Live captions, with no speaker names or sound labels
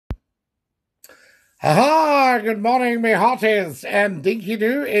Ha! Good morning, me hotties, and dinky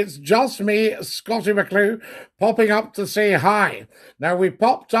do. It's just me, Scotty McClue, popping up to say hi. Now, we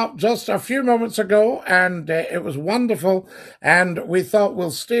popped up just a few moments ago, and it was wonderful, and we thought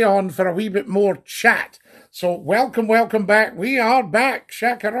we'll stay on for a wee bit more chat. So, welcome back. We are back,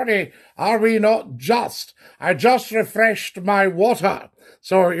 Shakaroni. Are we not just? I just refreshed my water,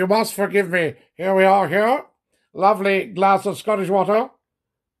 so you must forgive me. Here we are here. Lovely glass of Scottish water.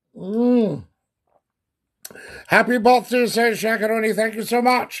 Happy birthday, says Shakaroni. Thank you so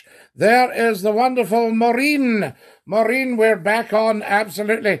much. There is the wonderful Maureen. Maureen, we're back on,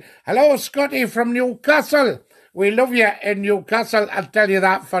 absolutely. Hello, Scotty from Newcastle. We love you in Newcastle, I'll tell you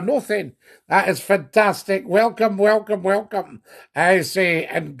that for nothing. That is fantastic. Welcome. I say,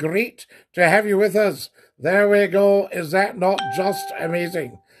 and great to have you with us. There we go. Is that not just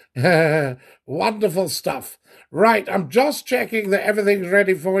amazing? Wonderful stuff. Right, I'm just checking that everything's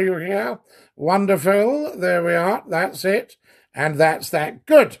ready for you here. Wonderful. There we are. That's it. And that's that.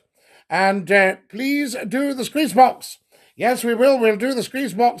 Good. And please do the squeeze box. Yes, we will. We'll do the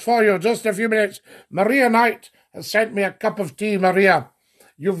squeeze box for you. Just a few minutes. Maria Knight has sent me a cup of tea, Maria.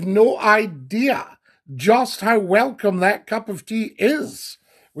 You've no idea just how welcome that cup of tea is.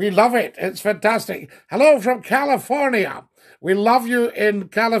 We love it. It's fantastic. Hello from California. We love you in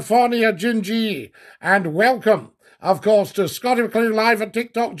California, Gingy. And welcome, of course, to Scotty McClue Live at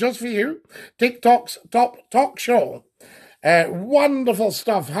TikTok just for you. TikTok's top talk show. Wonderful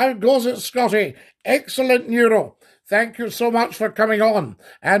stuff. How goes it, Scotty? Excellent neuro. Thank you so much for coming on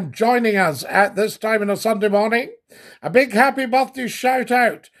and joining us at this time on a Sunday morning. A big happy birthday shout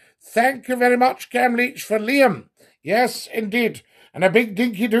out. Thank you very much, Cam Leach, for Liam. Yes, indeed. And a big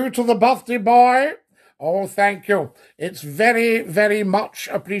dinky do to the birthday boy. Oh, thank you. It's very much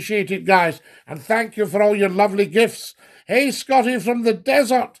appreciated, guys. And thank you for all your lovely gifts. Hey, Scotty from the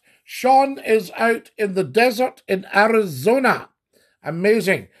desert. Sean is out in the desert in Arizona.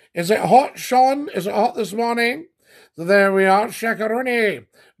 Amazing. Is it hot, Sean? Is it hot this morning? So there we are. Shakaroni.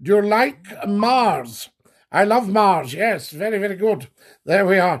 Do you like Mars? I love Mars. Yes, very good. There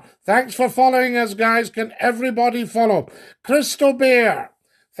we are. Thanks for following us, guys. Can everybody follow? Crystal Bear.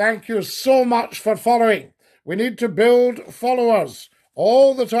 Thank you so much for following. We need to build followers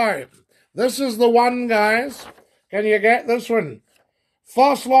all the time. This is the one, guys. Can you get this one?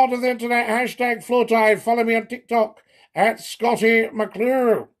 First Lord of the Internet, hashtag FlowTide. Follow me on TikTok at Scotty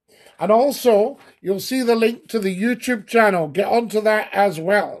McClue. And also, you'll see the link to the YouTube channel. Get onto that as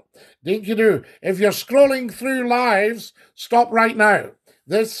well. Dinky do. If you're scrolling through lives, stop right now.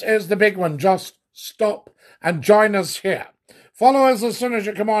 This is the big one. Just stop and join us here. Follow us as soon as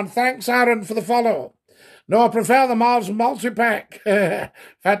you come on. Thanks, Aaron, for the follow. No, I prefer the Mars multi-pack.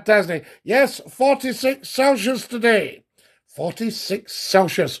 Fantastic. Yes, 46 Celsius today. 46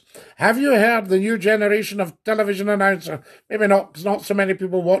 Celsius. Have you heard the new generation of television announcer? Maybe not, because not so many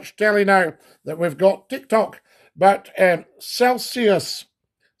people watch telly now that we've got TikTok. But Celsius,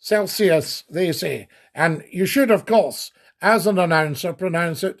 they say. And you should, of course, as an announcer,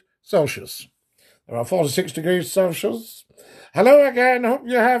 pronounce it Celsius. There are 46 degrees Celsius. Hello again. Hope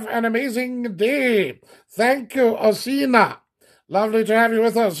you have an amazing day. Thank you, Osina. Lovely to have you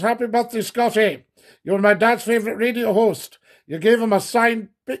with us. Happy birthday, Scotty. You're my dad's favourite radio host. You gave him a signed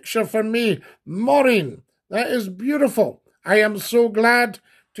picture for me. Maureen, that is beautiful. I am so glad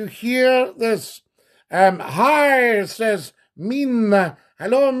to hear this. Hi, says Min.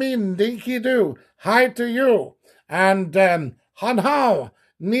 Hello, Min. Dinky do. Hi to you. And Han hao.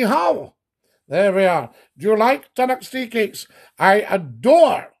 Ni hao. There we are. Do you like Tunnock's tea cakes? I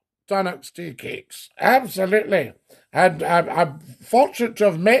adore Tunnock's tea cakes. Absolutely. And I'm fortunate to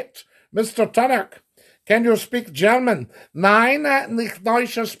have met Mr. Tunnock. Can you speak German? Nein, nicht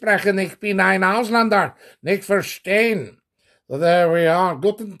Deutsch sprechen. Ich bin ein Ausländer. Nicht verstehen. So there we are.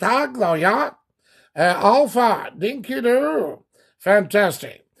 Guten Tag, though, yeah? Alpha, dinky do.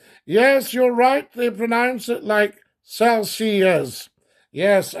 Fantastic. Yes, you're right. They pronounce it like Celsius.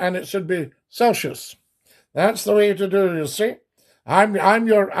 Yes, and it should be Celsius. That's the way to do, you see. I'm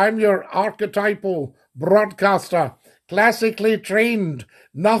your archetypal broadcaster, classically trained,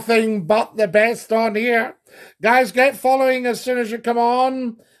 nothing but the best on here. Guys, get following as soon as you come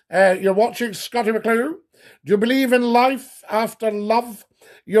on. You're watching Scotty McClue. Do you believe in life after love?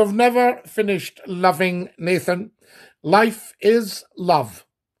 You've never finished loving, Nathan. Life is love,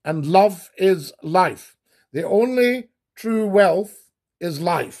 and love is life. The only true wealth is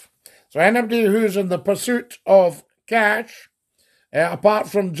life. So anybody who's in the pursuit of cash, apart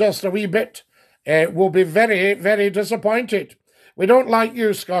from just a wee bit, will be very disappointed. We don't like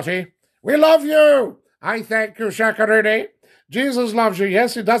you, Scotty. We love you. I thank you, Shakaruni. Jesus loves you.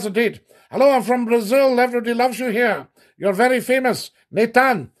 Yes, he does indeed. Hello, I'm from Brazil. Everybody loves you here. You're very famous.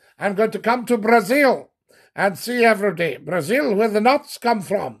 Nathan, I'm going to come to Brazil and see everybody. Brazil, where the nuts come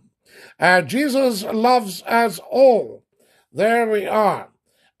from. Jesus loves us all. There we are.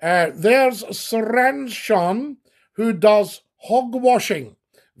 There's Saranshon, who does hog washing.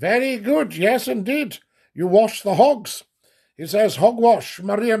 Very good. Yes, indeed. You wash the hogs. He says, hogwash.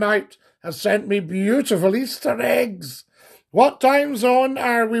 Maria Knight has sent me beautiful Easter eggs. What time zone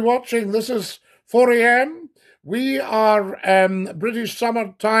are we watching? This is 4 a.m. We are British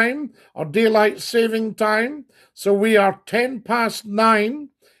summer time or daylight saving time. So we are 9:10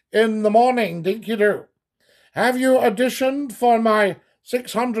 in the morning. Dinky-doo. Have you auditioned for my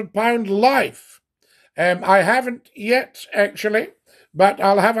 £600 life? I haven't yet, actually, but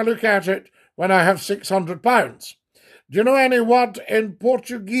I'll have a look at it when I have £600. Do you know any word in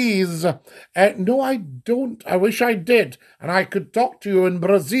Portuguese? No, I don't. I wish I did, and I could talk to you in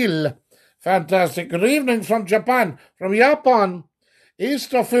Brazil. Fantastic. Good evening from Japan. From Japan,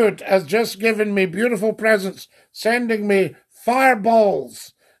 Easter food has just given me beautiful presents, sending me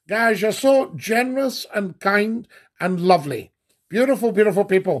fireballs. Guys, you're so generous and kind and lovely. Beautiful, beautiful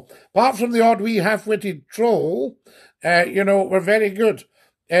people. Apart from the odd wee half-witted troll, we're very good.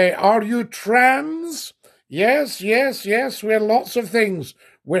 Are you trans? Yes. We're lots of things.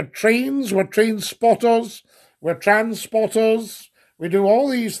 We're trains, we're train spotters, we're trans spotters. We do all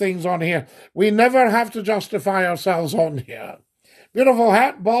these things on here. We never have to justify ourselves on here. Beautiful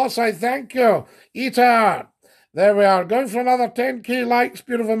hat, boss. I thank you. Eater. There we are. Going for another 10k likes.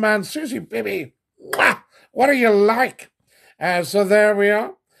 Beautiful man. Susie, baby. Mwah! What are you like? So there we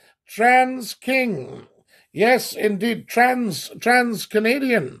are. Trans King. Yes, indeed. Trans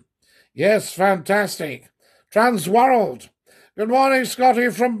Canadian. Yes, fantastic. Trans World. Good morning,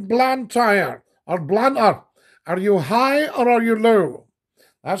 Scotty from Blantyre. Or Blantyre. Are you high or are you low?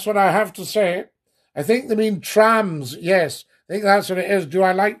 That's what I have to say. I think they mean trams. Yes, I think that's what it is. Do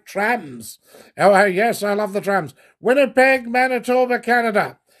I like trams? Oh, yes, I love the trams. Winnipeg, Manitoba,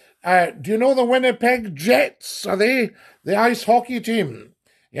 Canada. Do you know the Winnipeg Jets? Are they the ice hockey team?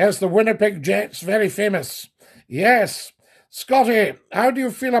 Yes, the Winnipeg Jets, very famous. Yes. Scotty, how do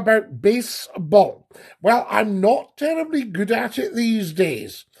you feel about baseball? Well, I'm not terribly good at it these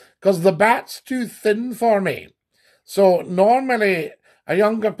days because the bat's too thin for me. So normally a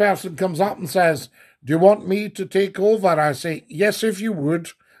younger person comes up and says, do you want me to take over? I say, yes, if you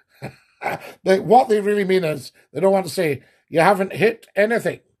would. What they really mean is they don't want to say, you haven't hit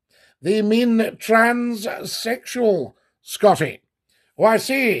anything. They mean transsexual, Scotty. Oh, I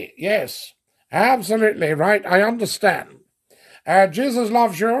see. Yes, absolutely right. I understand. Jesus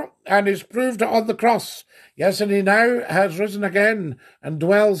loves you and is proved on the cross. Yes, and he now has risen again and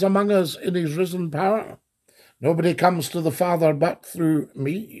dwells among us in his risen power. Nobody comes to the Father but through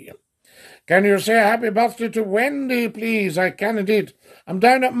me. Can you say a happy birthday to Wendy, please? I can indeed. I'm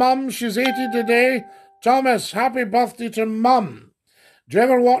down at Mum. She's 80 today. Thomas, happy birthday to Mum. Do you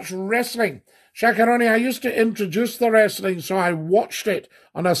ever watch wrestling? Shakaroni, I used to introduce the wrestling, so I watched it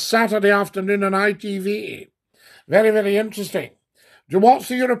on a Saturday afternoon on ITV. Very, very interesting. Do you watch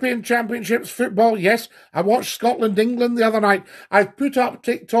the European Championships football? Yes, I watched Scotland-England the other night. I've put up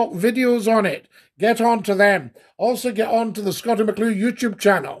TikTok videos on it. Get on to them. Also get on to the Scotty McClue YouTube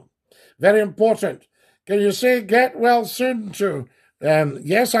channel. Very important. Can you say get well soon too?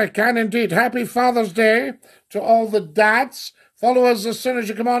 Yes, I can indeed. Happy Father's Day to all the dads. Follow us as soon as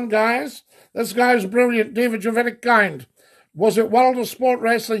you come on, guys. This guy's brilliant. David, you're very kind. Was it World of Sport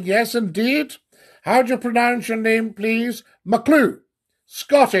Wrestling? Yes, indeed. How do you pronounce your name, please? McClue.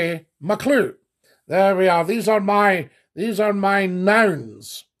 Scotty McClue. There we are. These are my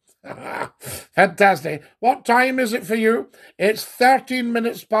nouns. Fantastic. What time is it for you? It's 13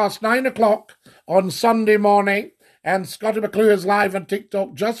 minutes past 9 o'clock on Sunday morning, and Scotty McClue is live on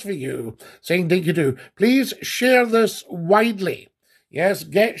TikTok just for you, saying dinky-doo. Please share this widely. Yes,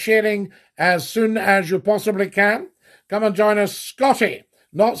 get sharing as soon as you possibly can. Come and join us, Scotty.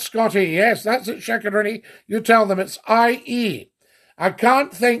 Not Scotty. Yes, that's it, Shakaroni. You tell them it's IE. I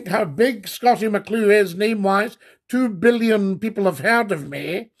can't think how big Scotty McClue is name-wise. 2 billion people have heard of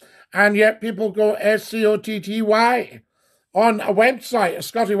me, and yet people go SCOTTY on a website, a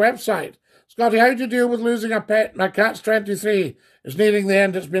Scotty website. Scotty, how do you deal with losing a pet? My cat's 23. It's nearing the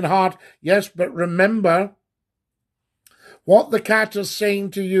end. It's been hard. Yes, but remember what the cat is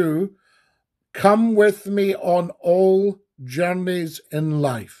saying to you. Come with me on all journeys in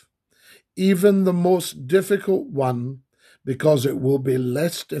life, even the most difficult one, because it will be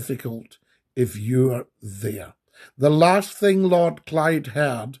less difficult if you are there. The last thing Lord Clyde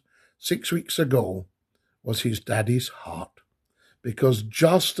heard 6 weeks ago was his daddy's heart. because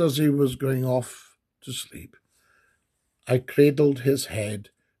just as he was going off to sleep, I cradled his head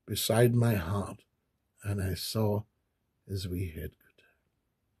beside my heart, and I saw his wee head.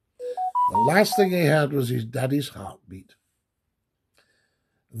 The last thing he heard was his daddy's heartbeat.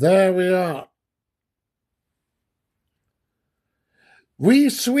 There we are. We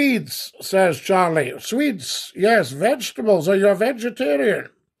Swedes, says Charlie. Swedes, yes, vegetables. Are you a vegetarian?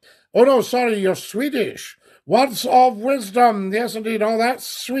 Oh, no, sorry, you're Swedish. Words of wisdom. Yes, indeed. Oh, that's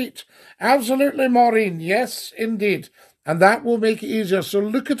sweet. Absolutely, Maureen. Yes, indeed. And that will make it easier. So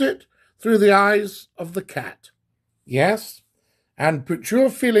look at it through the eyes of the cat. Yes? And put your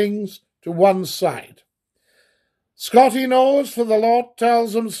feelings to one side. Scotty knows, for the Lord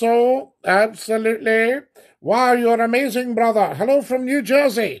tells him so. Absolutely. Wow, you're amazing, brother. Hello from New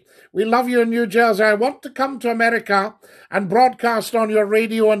Jersey. We love you in New Jersey. I want to come to America and broadcast on your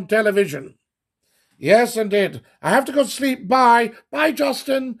radio and television. Yes, indeed. I have to go to sleep. Bye. Bye,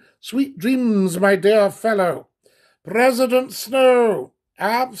 Justin. Sweet dreams, my dear fellow. President Snow.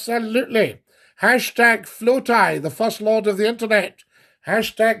 Absolutely. Hashtag Floaty, the first lord of the internet.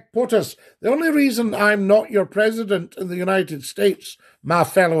 Hashtag POTUS. The only reason I'm not your president in the United States, my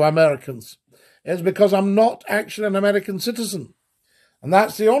fellow Americans, is because I'm not actually an American citizen. And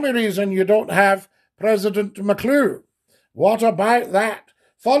that's the only reason you don't have President McClure. What about that?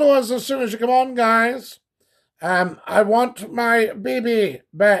 Follow us as soon as you come on, guys. I want my baby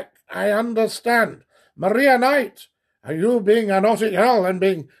back. I understand. Maria Knight, are you being a naughty girl and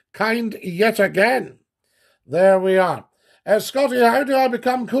being kind yet again? There we are. Scotty, how do I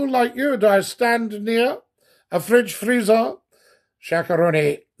become cool like you? Do I stand near a fridge freezer?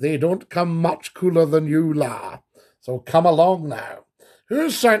 Shakaroni, they don't come much cooler than you, la. So come along now. Who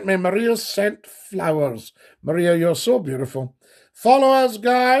sent me? Maria sent flowers. Maria, you're so beautiful. Follow us,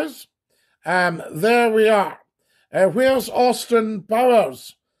 guys. There we are. Where's Austin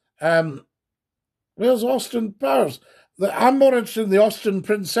Powers? Where's Austin Powers? I'm more interested in the Austin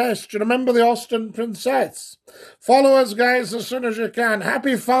Princess. Do you remember the Austin Princess? Follow us, guys, as soon as you can.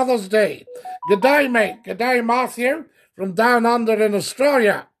 Happy Father's Day. Good day, mate. Good day, Matthew, from down under in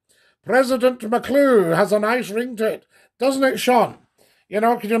Australia. President McClure has a nice ring to it. Doesn't it, Sean? You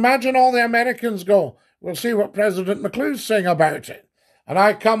know, can you imagine all the Americans go, we'll see what President McClure's saying about it. And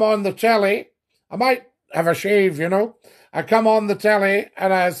I come on the telly. I might have a shave, you know. I come on the telly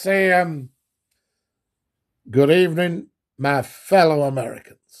and I say, good evening, my fellow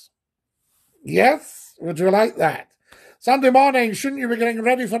Americans. Yes? Would you like that? Sunday morning, shouldn't you be getting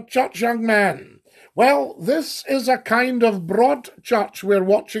ready for church, young man? Well, this is a kind of broad church we're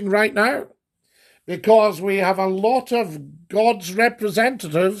watching right now, because we have a lot of God's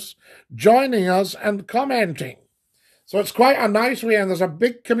representatives joining us and commenting. So it's quite a nice way, and there's a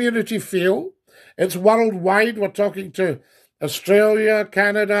big community feel. It's worldwide. We're talking to Australia,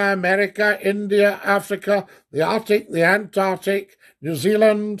 Canada, America, India, Africa, the Arctic, the Antarctic, New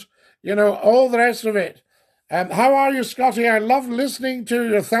Zealand, you know, all the rest of it. How are you, Scotty? I love listening to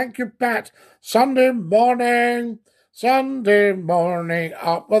you. Thank you, Pat. Sunday morning,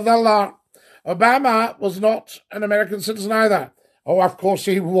 up with the lark. Obama was not an American citizen either. Oh, of course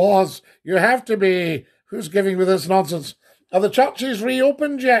he was. You have to be. Who's giving me this nonsense? Are the churches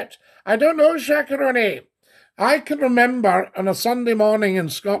reopened yet? I don't know, Shakaroni. I can remember on a Sunday morning in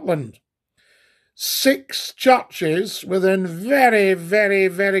Scotland, 6 churches within very, very,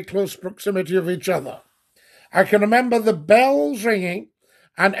 very close proximity of each other. I can remember the bells ringing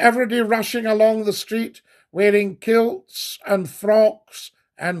and everybody rushing along the street wearing kilts and frocks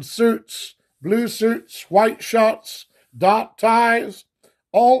and suits, blue suits, white shirts, dark ties,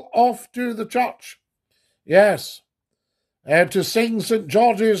 all off to the church. Yes, to sing St.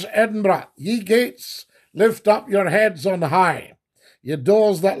 George's, Edinburgh. Ye gates, lift up your heads on high, ye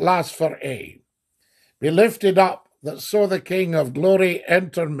doors that last for aye. Be lifted up, that so the King of glory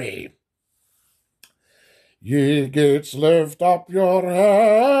enter may. Ye gates, lift up your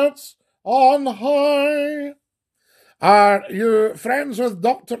heads on high. Are you friends with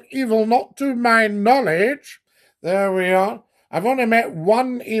Dr. Evil? Not to my knowledge. There we are. I've only met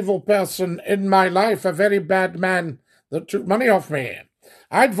one evil person in my life, a very bad man that took money off me.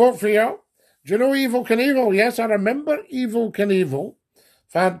 I'd vote for you. Do you know Evel Knievel? Yes, I remember Evel Knievel.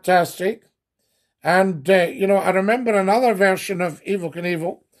 Fantastic. And, I remember another version of Evel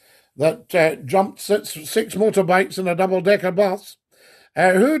Knievel that jumped six motorbikes in a double-decker bus.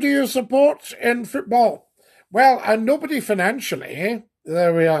 Who do you support in football? Well, nobody financially.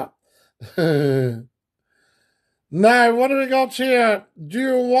 There we are. Now, what have we got here? Do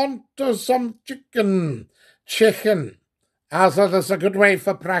you want some chicken? Chicken. Also, that's a good way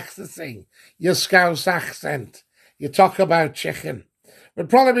for practicing your Scouse accent. You talk about chicken. Would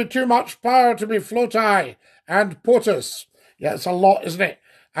probably be too much power to be Floatai and POTUS. Yeah, it's a lot, isn't it?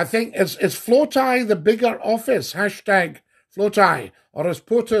 I think is Floatai the bigger office? Hashtag Floatai. Or is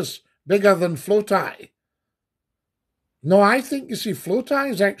POTUS bigger than Floatai? No, I think, you see, Floatai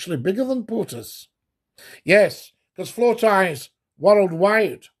is actually bigger than POTUS. Yes, because Floatai is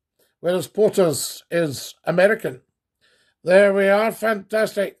worldwide, whereas POTUS is American. There we are,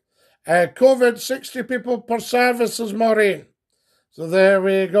 fantastic. COVID, 60 people per service is Maureen. So there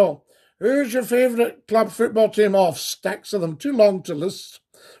we go. Who's your favourite club football team? Off stacks of them, too long to list.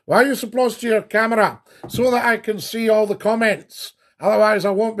 Why are you so close to your camera? So that I can see all the comments. Otherwise,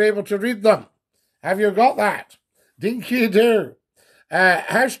 I won't be able to read them. Have you got that? Dinky do.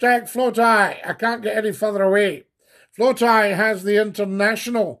 Hashtag Floatai. I can't get any further away. Floatai has the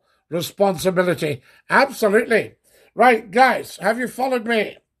international responsibility. Absolutely. Right, guys, have you followed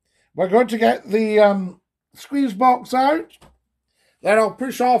me? We're going to get the squeeze box out. Then I'll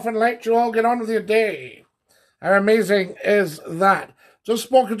push off and let you all get on with your day. How amazing is that? Just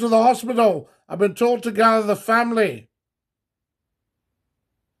spoken to the hospital. I've been told to gather the family.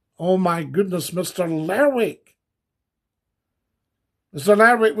 Oh my goodness, Mr. Lerwick. Mr.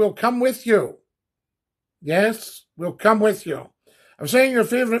 Lerwick, we'll come with you. Yes, we'll come with you. I'm saying your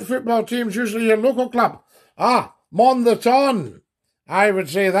favourite football team's usually your local club. Ah, Mon the Ton. I would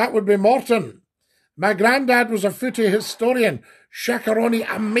say that would be Morton. My granddad was a footy historian. Shakaroni,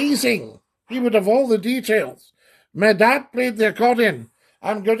 amazing. He would have all the details. My dad played the accordion.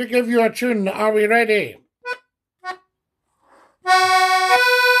 I'm going to give you a tune. Are we ready?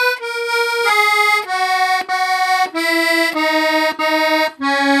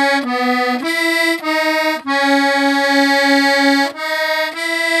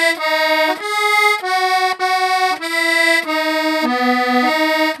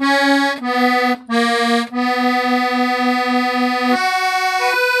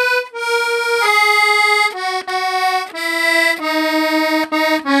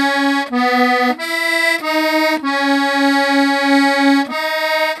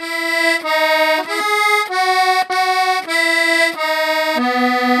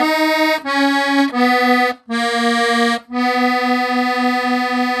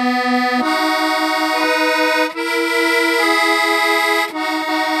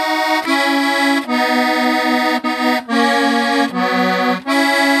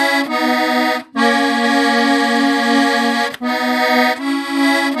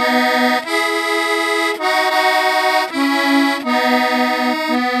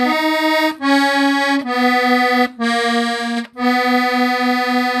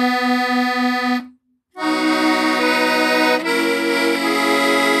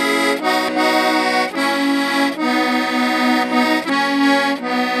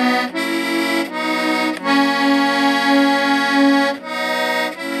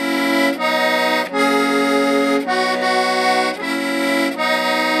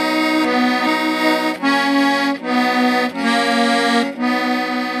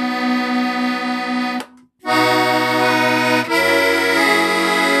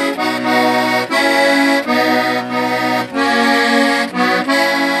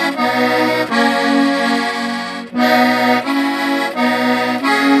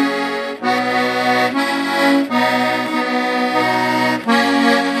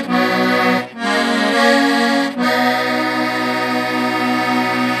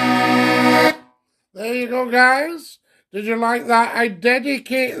 There you go, guys. Did you like that? I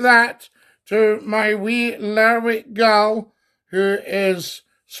dedicate that to my wee Lerwick girl who is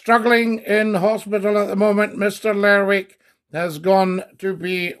struggling in hospital at the moment. Mr. Lerwick has gone to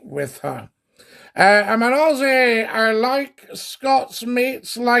be with her. I'm an Aussie. I like Scots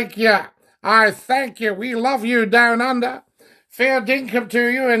mates like ya. I thank you. We love you down under. Fair dinkum to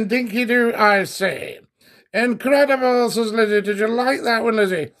you and dinky do, I say. Incredible, says Lizzie. Did you like that one,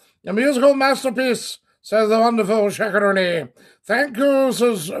 Lizzie? A musical masterpiece, says the wonderful Shakaroni. Thank you,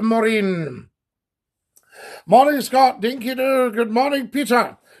 says Maureen. Morning, Scott. Dinky do. Good morning,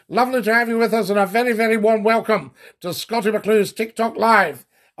 Peter. Lovely to have you with us, and a very, very warm welcome to Scotty McClue's TikTok Live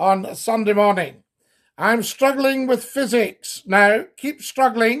on Sunday morning. I'm struggling with physics. Now, keep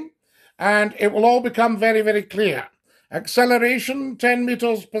struggling, and it will all become very, very clear. Acceleration, 10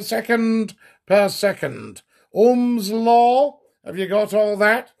 meters per second per second. Ohm's law, have you got all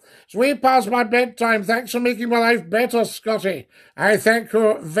that? It's way past my bedtime. Thanks for making my life better, Scotty. I thank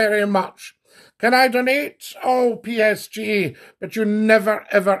you very much. Can I donate? Oh, PSG, but you never,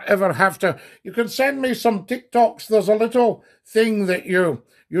 ever, ever have to. You can send me some TikToks. There's a little thing that you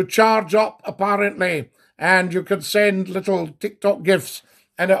charge up, apparently, and you can send little TikTok gifts,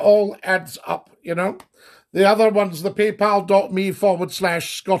 and it all adds up, you know. The other one's the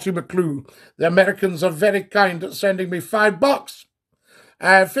paypal.me/Scotty McClue. The Americans are very kind at sending me $5.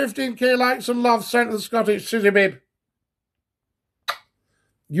 15k likes and love sent to the Scottish City, babe.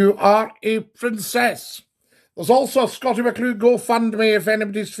 You are a princess. There's also a Scotty McClue GoFundMe if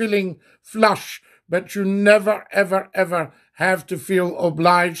anybody's feeling flush, but you never, ever, ever have to feel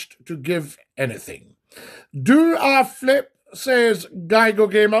obliged to give anything. Do a flip, says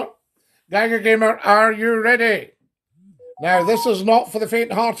Geigo Gamer. Geigo Gamer, are you ready? Now, this is not for the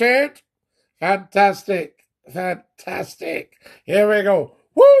faint-hearted. Fantastic. Fantastic. Here we go.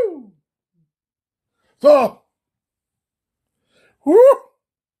 Woo! So, woo!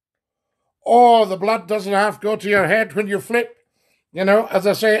 Oh, the blood doesn't have to go to your head when you flip. You know, as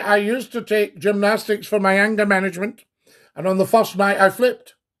I say, I used to take gymnastics for my anger management, and on the first night I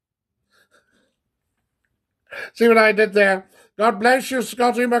flipped. See what I did there? God bless you,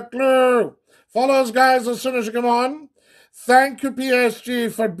 Scotty McClue. Follow us, guys, as soon as you come on. Thank you,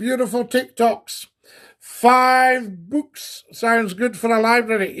 PSG, for beautiful TikToks. 5 books sounds good for a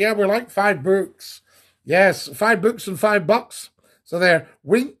library. Yeah, we like 5 books. Yes, 5 books and $5. So there,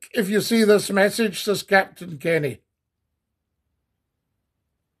 wink if you see this message, says Captain Kenny.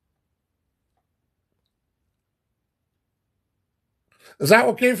 Is that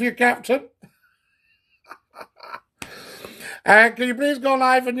okay for you, Captain? Can you please go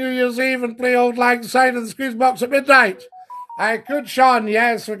live on New Year's Eve and play Old Lang Syne in the Squeeze Box at midnight? I could, Sean.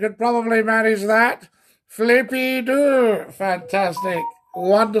 Yes, we could probably manage that. Flippy-doo. Fantastic.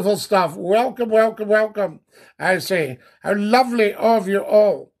 Wonderful stuff. Welcome, welcome, welcome. I say, how lovely of you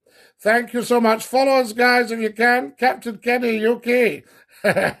all. Thank you so much. Follow us, guys, if you can. Captain Kenny, UK.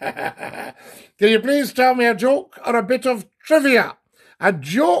 Can you please tell me a joke or a bit of trivia? A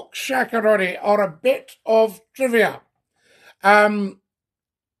joke, Shakaroni, or a bit of trivia. The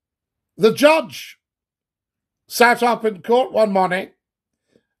judge sat up in court one morning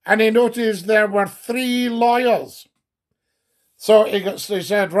and he noticed there were 3 lawyers. So he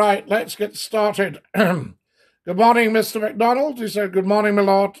said, right, let's get started. Good morning, Mr. MacDonald. He said, good morning, my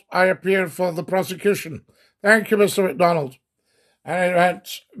lord. I appear for the prosecution. Thank you, Mr. MacDonald. And he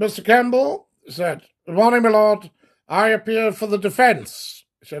went, Mr. Campbell, he said, good morning, my lord. I appear for the defence.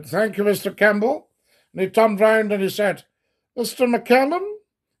 He said, thank you, Mr. Campbell. And he turned round and he said, Mr. McCallum?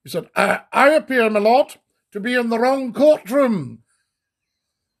 He said, I appear, my lord, to be in the wrong courtroom.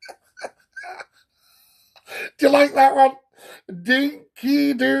 Do you like that one?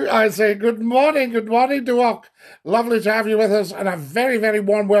 Dinky-doo. I say, good morning, Duok. Lovely to have you with us, and a very, very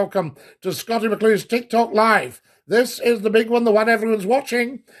warm welcome to Scotty McClue's TikTok Live. This is the big one, the one everyone's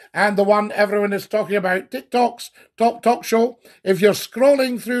watching, and the one everyone is talking about. TikTok's Top Talk Show. If you're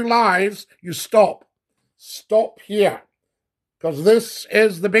scrolling through lives, you stop. Stop here, because this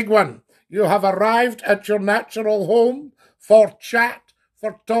is the big one. You have arrived at your natural home for chat,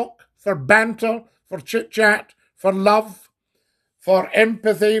 for talk, for banter, for chit-chat, for love, for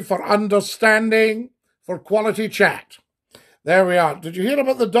empathy, for understanding, for quality chat. There we are. Did you hear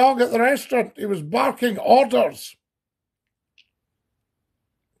about the dog at the restaurant? He was barking orders.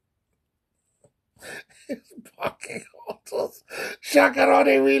 He's barking orders.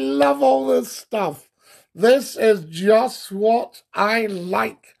 Shakaroni, we love all this stuff. This is just what I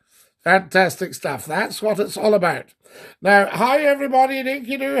like. Fantastic stuff. That's what it's all about. Now, hi everybody,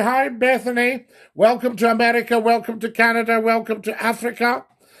 Dinky-doo. Hi Bethany. Welcome to America. Welcome to Canada. Welcome to Africa.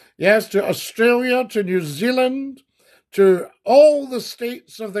 Yes, to Australia, to New Zealand, to all the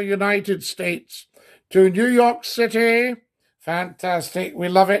states of the United States, to New York City. Fantastic. We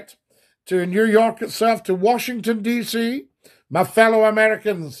love it. To New York itself, to Washington, D.C. My fellow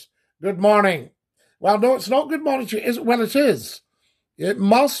Americans, good morning. Well, no, it's not good morning to you. Well, it is. It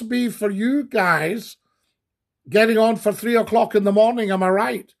must be for you guys getting on for 3 o'clock in the morning, am I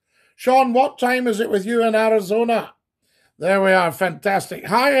right? Sean, what time is it with you in Arizona? There we are, fantastic.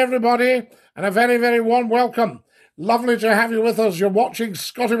 Hi, everybody, and a very, very warm welcome. Lovely to have you with us. You're watching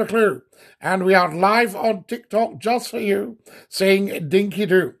Scotty McClue, and we are live on TikTok just for you, saying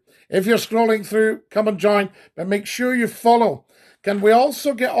Dinky-doo. If you're scrolling through, come and join, but make sure you follow. Can we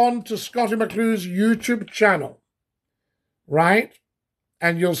also get on to Scotty McClue's YouTube channel? Right?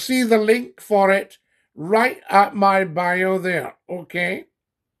 And you'll see the link for it right at my bio there, okay?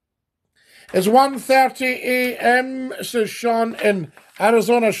 It's 1:30 a.m., says Sean in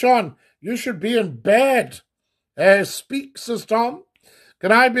Arizona. Sean, you should be in bed. Speak, says Tom.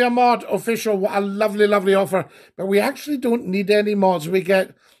 Can I be a mod? Official, what a lovely, lovely offer. But we actually don't need any mods. We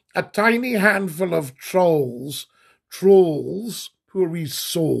get a tiny handful of trolls, poor wee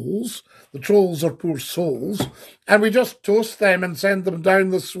souls. The trolls are poor souls. And we just toast them and send them down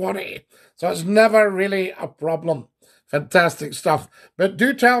the Swanee. So it's never really a problem. Fantastic stuff. But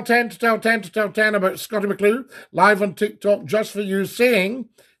do tell 10 to tell 10 to tell 10 about Scottie McClue live on TikTok just for you, saying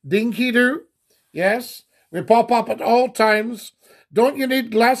dinky doo. Yes, we pop up at all times. Don't you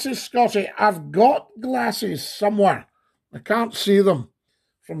need glasses, Scottie? I've got glasses somewhere. I can't see them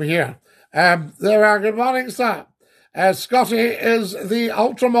from here. There are. Good morning, sir. Scottie is the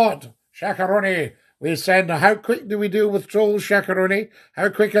ultramod. Shakaroni. We send, how quick do we deal with trolls, Shakaroni? How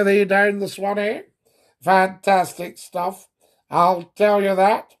quick are they down the Swanee? Fantastic stuff. I'll tell you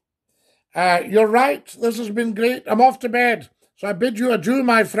that. You're right. This has been great. I'm off to bed. So I bid you adieu,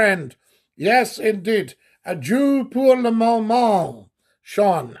 my friend. Yes, indeed. Adieu pour le moment,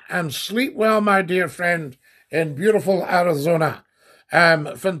 Sean. And sleep well, my dear friend, in beautiful Arizona.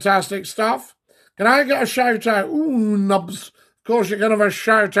 Fantastic stuff. Can I get a shout out? Ooh, nubs. Of course you can have a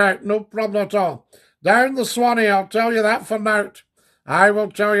shout out. No problem at all. Down the Swanee, I'll tell you that for now. I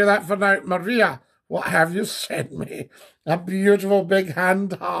will tell you that for now. Maria, what have you sent me? A beautiful big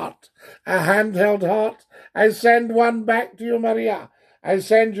hand heart. A handheld heart. I send one back to you, Maria. I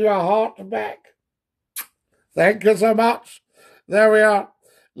send you a heart back. Thank you so much. There we are.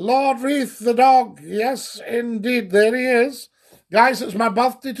 Lord Reith, the dog. Yes, indeed. There he is. Guys, it's my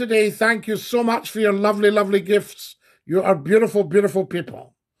birthday today. Thank you so much for your lovely, lovely gifts. You are beautiful, beautiful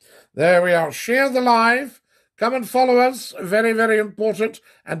people. There we are. Share the live. Come and follow us. Very, very important.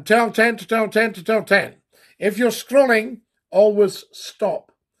 And tell 10 to tell 10 to tell 10. If you're scrolling, always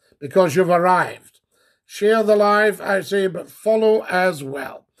stop because you've arrived. Share the live, I say, but follow as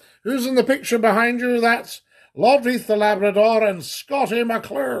well. Who's in the picture behind you? That's Lord Reith the Labrador and Scottie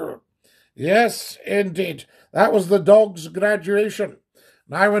McClue. Yes, indeed. That was the dog's graduation.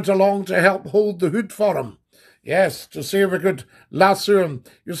 And I went along to help hold the hood for him. Yes, to see if we could lasso him.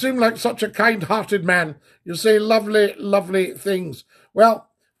 You seem like such a kind-hearted man. You say lovely, lovely things. Well,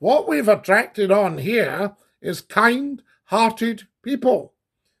 what we've attracted on here is kind-hearted people.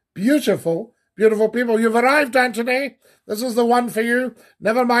 Beautiful, beautiful people. You've arrived, Anthony. This is the one for you.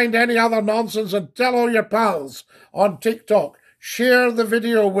 Never mind any other nonsense and tell all your pals on TikTok. Share the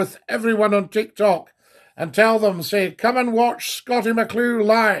video with everyone on TikTok and tell them, say, come and watch Scottie McClue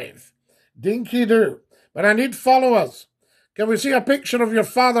live. Dinky do. But I need followers. Can we see a picture of your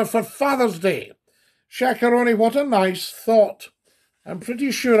father for Father's Day? Shakaroni, what a nice thought. I'm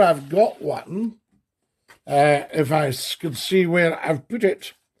pretty sure I've got one. If I could see where I've put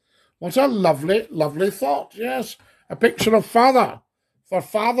it. What a lovely, lovely thought. Yes, a picture of Father for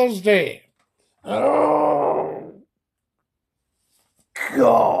Father's Day. Oh,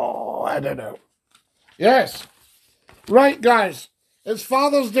 God, I don't know. Yes. Right, guys. It's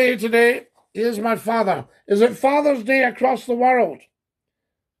Father's Day today. Here's my father. Is it Father's Day across the world?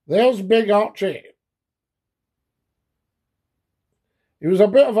 There's Big Archie. He was a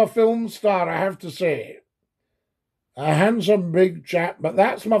bit of a film star, I have to say. A handsome big chap, but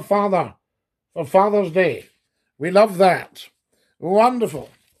that's my father for Father's Day. We love that. Wonderful.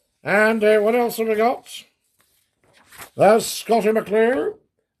 And what else have we got? There's Scottie McClue.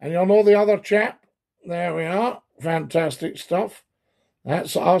 And you'll know the other chap. There we are. Fantastic stuff.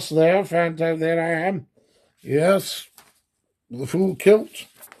 That's us there. Fantastic. There I am. Yes. The full kilt.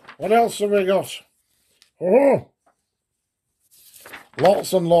 What else have we got? Oh.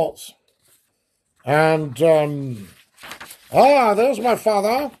 Lots and lots. And, there's my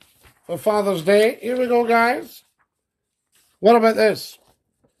father for Father's Day. Here we go, guys. What about this?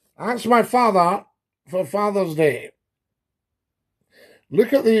 That's my father for Father's Day.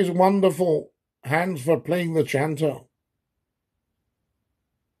 Look at these wonderful hands for playing the chanter.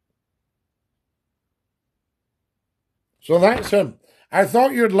 So that's him. I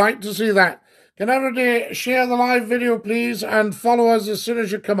thought you'd like to see that. Can everybody share the live video, please, and follow us as soon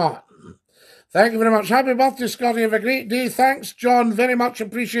as you come on. Thank you very much. Happy birthday, Scottie. Have a great day. Thanks, John. Very much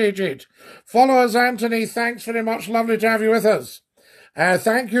appreciated. Follow us, Anthony. Thanks very much. Lovely to have you with us.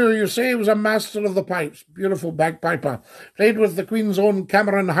 Thank you. You say he was a master of the pipes. Beautiful bagpiper. Played with the Queen's Own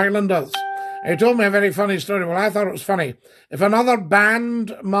Cameron Highlanders. He told me a very funny story. Well, I thought it was funny. If another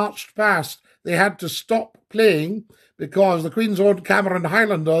band marched past, they had to stop playing because the Queen's Own Cameron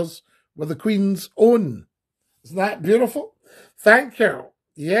Highlanders were the Queen's Own. Isn't that beautiful? Thank you.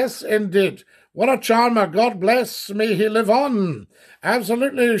 Yes, indeed. What a charmer. God bless. May he live on.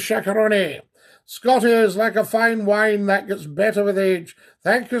 Absolutely, Shakaroni. Scottie is like a fine wine that gets better with age.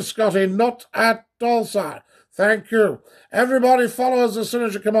 Thank you, Scottie. Not at all, sir. Thank you. Everybody follow us as soon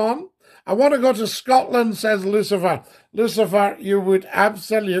as you come on. I want to go to Scotland, says Lucifer. Lucifer, you would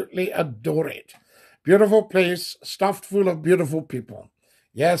absolutely adore it. Beautiful place, stuffed full of beautiful people.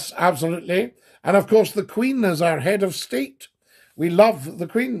 Yes, absolutely. And of course, the Queen is our head of state. We love the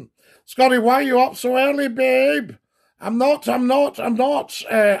Queen. Scotty, why are you up so early, babe? I'm not. I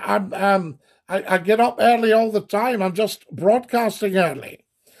get up early all the time. I'm just broadcasting early.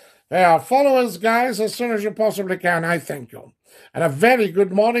 Follow us, guys, as soon as you possibly can. I thank you. And a very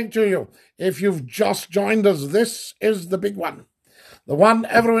good morning to you. If you've just joined us, this is the big one. The one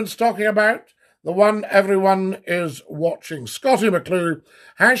everyone's talking about. The one everyone is watching. Scotty McClue,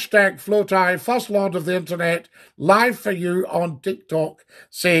 hashtag FlowTie, First Lord of the Internet, live for you on TikTok,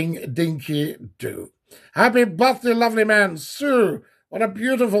 saying dinky do. Happy birthday, lovely man. Sue, what a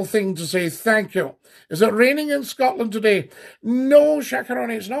beautiful thing to say. Thank you. Is it raining in Scotland today? No,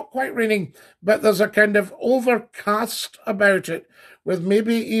 Shakaroni, it's not quite raining, but there's a kind of overcast about it, with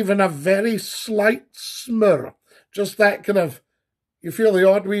maybe even a very slight smear. Just that kind of, you feel the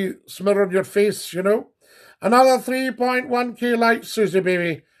odd wee smear on your face, you know? Another 3.1k likes, Susie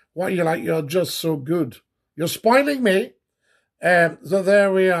baby. What are you like? You're just so good. You're spoiling me. So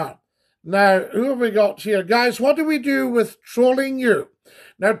there we are. Now, who have we got here? Guys, what do we do with trolling you?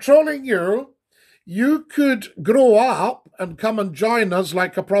 Now, trolling you, you could grow up and come and join us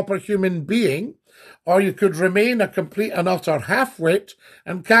like a proper human being, or you could remain a complete and utter half-wit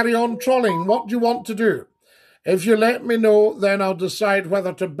and carry on trolling. What do you want to do? If you let me know, then I'll decide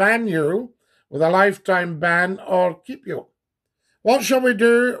whether to ban you with a lifetime ban or keep you. What shall we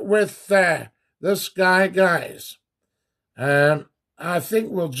do with this guy, guys? I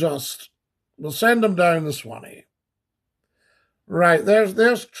think we'll send him down this one. Right,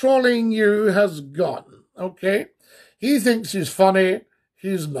 there's trolling you has gone. Okay, he thinks he's funny.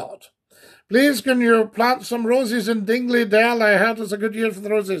 He's not. Please, can you plant some roses in Dingley Dell? I heard it's a good year for the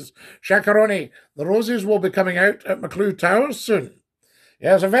roses. Shakaroni, the roses will be coming out at McClue Towers soon.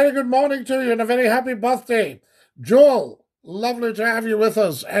 Yes, a very good morning to you and a very happy birthday. Joel, lovely to have you with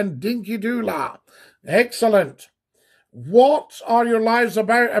us. And Dinky Doola, excellent. What are your lives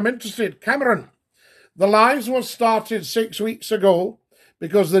about? I'm interested. Cameron, the lives were started 6 weeks ago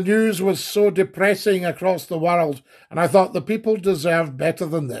because the news was so depressing across the world, and I thought the people deserved better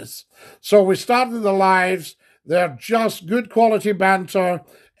than this. So we started the lives. They're just good quality banter.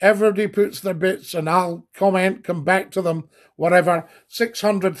 Everybody puts their bits, and I'll comment, come back to them, whatever.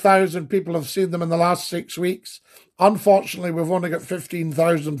 600,000 people have seen them in the last 6 weeks. Unfortunately, we've only got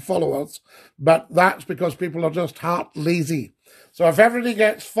 15,000 followers, but that's because people are just heart lazy. So if everybody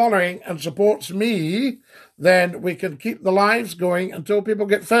gets following and supports me, then we can keep the lives going until people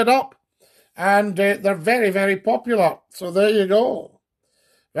get fed up. And they're very, very popular. So there you go.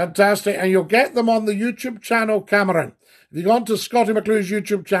 Fantastic. And you'll get them on the YouTube channel, Cameron. If you go on to Scotty McClue's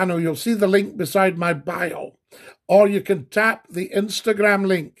YouTube channel, you'll see the link beside my bio. Or you can tap the Instagram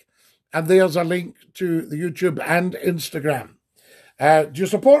link, and there's a link to the YouTube and Instagram. Do you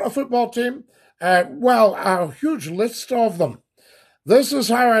support a football team? Well, a huge list of them. This is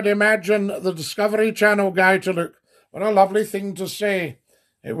how I'd imagine the Discovery Channel guy to look. What a lovely thing to say.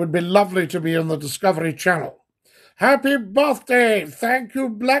 It would be lovely to be on the Discovery Channel. Happy birthday. Thank you,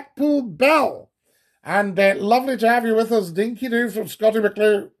 Blackpool Bell. And lovely to have you with us, Dinky Doo from Scotty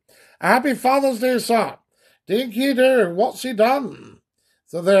McClue. Happy Father's Day, sir. Dinky Doo, what's he done?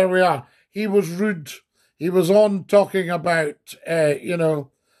 So there we are. He was rude. He was on talking about,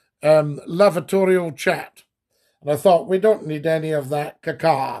 lavatorial chat. And I thought, we don't need any of that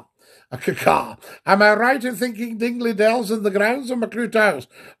caca. A caca. Am I right in thinking Dingley Dell's in the grounds of McClue Towers?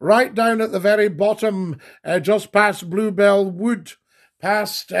 Right down at the very bottom, just past Bluebell Wood,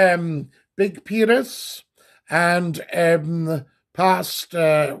 past Big Peeress, and past,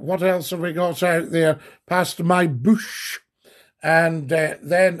 what else have we got out there? Past My Bush. And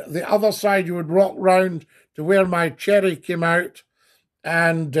then the other side, you would walk round to where my cherry came out,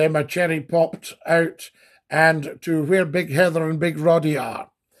 and my cherry popped out, and to where Big Heather and Big Roddy are.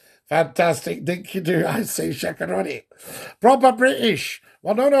 Fantastic. Dinky do, I say, Shakaroni. Proper British.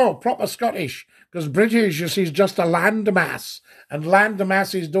 Well, no, proper Scottish. Because British, you see, is just a landmass. And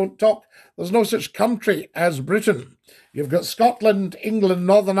landmasses don't talk. There's no such country as Britain. You've got Scotland, England,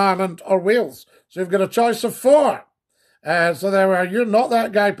 Northern Ireland, or Wales. So you've got a choice of 4. So there we are. You're not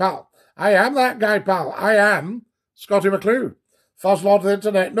that guy, pal. I am that guy, pal. I am Scotty McClue. First Lord of the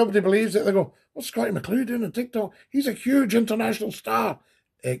Internet. Nobody believes it. They go, what's Scotty McClue doing on TikTok? He's a huge international star.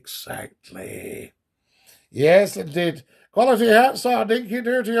 Exactly. Yes, indeed. Quality hat, sir. Dinky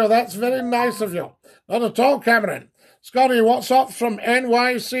do to you. That's very nice of you. Not at all, Cameron. Scotty, what's up from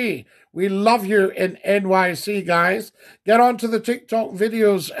NYC? We love you in NYC, guys. Get onto the TikTok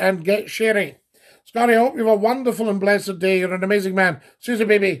videos and get sharing. Scotty, I hope you have a wonderful and blessed day. You're an amazing man. Susie,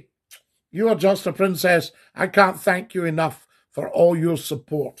 baby. You are just a princess. I can't thank you enough for all your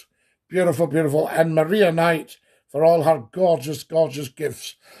support. Beautiful, beautiful. And Maria Knight for all her gorgeous, gorgeous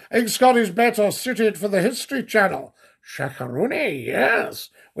gifts. I think Scotty's better suited for the History Channel. Shakaroni, yes.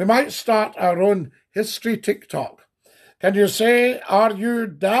 We might start our own history TikTok. Can you say, are you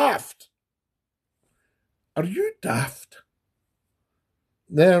daft? Are you daft?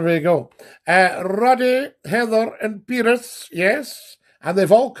 There we go. Ruddy, Heather, and Pyrrhus, yes. And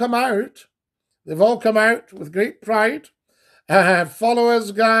they've all come out. They've all come out with great pride.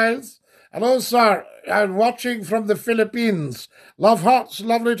 Followers, guys. Hello, sir. I'm watching from the Philippines. Love hearts,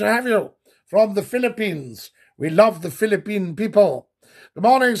 lovely to have you from the Philippines. We love the Philippine people. Good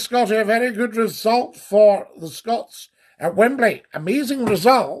morning, Scotty. A very good result for the Scots at Wembley. Amazing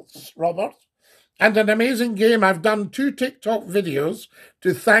results, Robert. And an amazing game. I've done 2 TikTok videos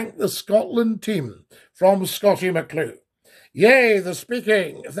to thank the Scotland team from Scotty McClue. Yay, the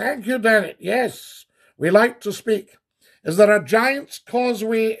speaking. Thank you, Dennett. Yes, we like to speak. Is there a Giant's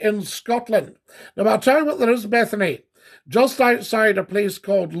Causeway in Scotland? Now, I'll tell you what there is, Bethany. Just outside a place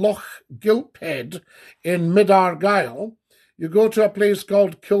called Loch Gilphead in Mid-Argyll, you go to a place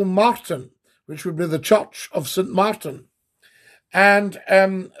called Kilmartin, which would be the Church of St. Martin. And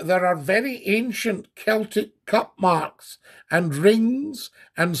there are very ancient Celtic cup marks and rings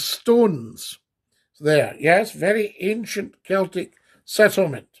and stones there. Yes, very ancient Celtic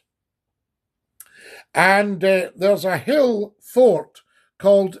settlement. And there's a hill fort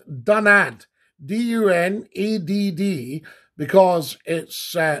called Dunadd, Dunadd, because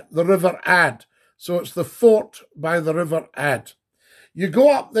it's the River Ad. So it's the fort by the River Ad. You go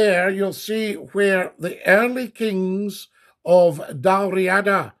up there, you'll see where the early kings of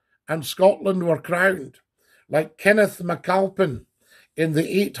Dalriada and Scotland were crowned, like Kenneth MacAlpin in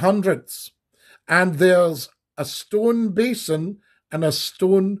the 800s. And there's a stone basin and a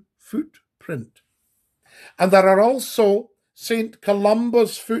stone footprint. And there are also St.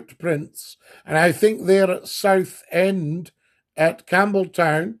 Columba's footprints, and I think they're at Southend at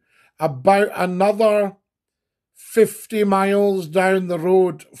Campbelltown, about another 50 miles down the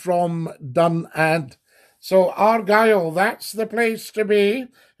road from Dunadd. So Argyll, that's the place to be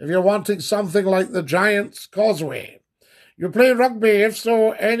if you're wanting something like the Giant's Causeway. You play rugby, if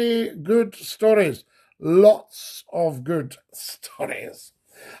so, any good stories? Lots of good stories.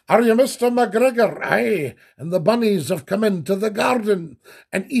 Are you Mr. McGregor? Aye, and the bunnies have come into the garden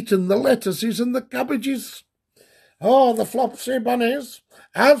and eaten the lettuces and the cabbages. Oh, the Flopsy bunnies.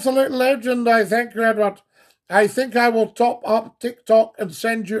 Absolute legend, I thank you, Edward. I think I will top up TikTok and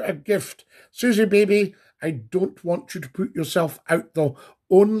send you a gift. Susie, baby, I don't want you to put yourself out, though,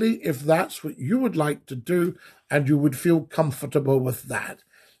 only if that's what you would like to do and you would feel comfortable with that.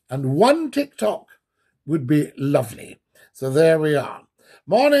 And 1 TikTok would be lovely. So there we are.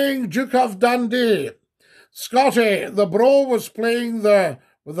 Morning, Duke of Dundee. Scotty, the bro was playing with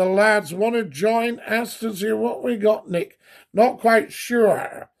the lads. Want to join? Asked and see what we got, Nick. Not quite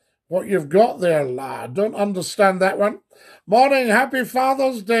sure what you've got there, lad. Don't understand that one. Morning, happy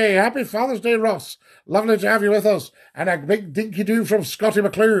Father's Day. Happy Father's Day, Ross. Lovely to have you with us. And a big dinky-doo from Scotty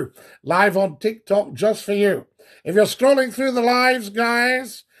McClue, live on TikTok just for you. If you're scrolling through the lives,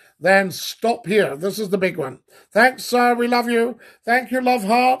 guys, then stop here. This is the big one. Thanks, sir. We love you. Thank you, love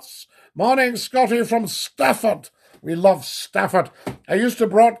hearts. Morning, Scotty from Stafford. We love Stafford. I used to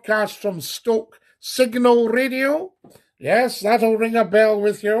broadcast from Stoke Signal Radio. Yes, that'll ring a bell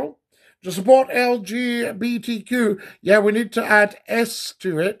with you. To support LGBTQ, yeah, we need to add S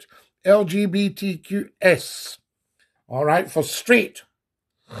to it. LGBTQS. All right, for straight.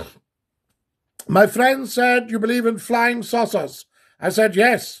 My friend said, you believe in flying saucers? I said,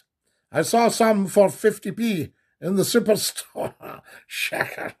 yes. I saw some for 50p in the superstore.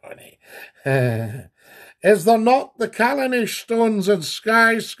 Shakaroni. Is there not the Callanish stones in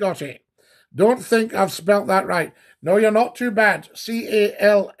Skye, Scotty? Don't think I've spelt that right. No, you're not too bad.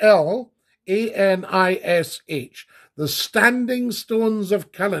 Callanish. The standing stones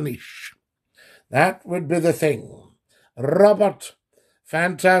of Callanish. That would be the thing. Robert,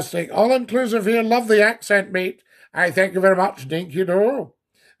 fantastic. All-inclusive here. Love the accent, mate. I thank you very much, Dinky-do.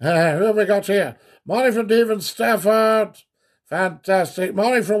 Who have we got here? Morning from David Stafford. Fantastic.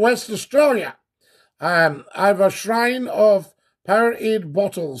 Morning from West Australia. I have a shrine of Powerade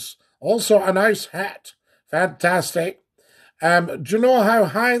bottles. Also a nice hat. Fantastic. Do you know how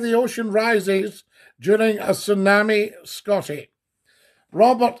high the ocean rises during a tsunami, Scotty?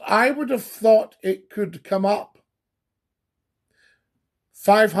 Robert, I would have thought it could come up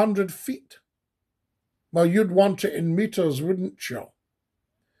 500 feet. Well, you'd want it in meters, wouldn't you?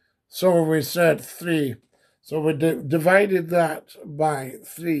 So we said 3. So we divided that by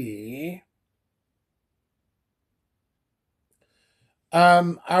 3.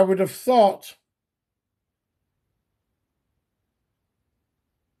 I would have thought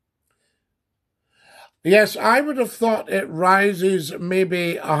yes, I would have thought it rises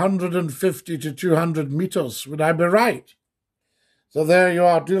maybe 150 to 200 meters. Would I be right? So there you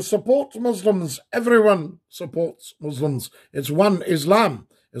are. Do you support Muslims? Everyone supports Muslims. Islam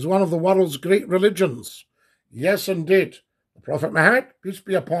is one of the world's great religions. Yes, indeed. The Prophet Muhammad, peace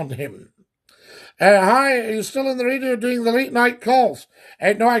be upon him. Hi, are you still in the radio doing the late night calls?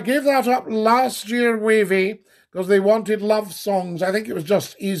 No, I gave that up last year, Wavy, because they wanted love songs. I think it was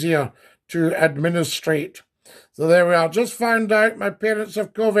just easier to administrate. So there we are. Just found out my parents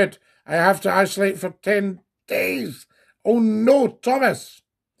have COVID. I have to isolate for 10 days. Oh no, Thomas.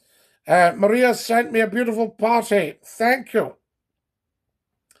 Maria sent me a beautiful party. Thank you.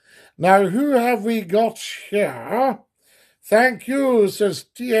 Now, who have we got here? Thank you, says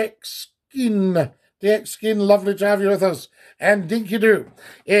TX Skin. TX Skin, lovely to have you with us. And Dinky Doo.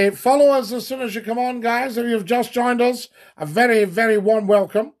 Follow us as soon as you come on, guys. If you've just joined us, a very, very warm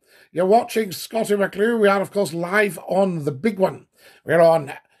welcome. You're watching Scottie McClue. We are, of course, live on the big one. We're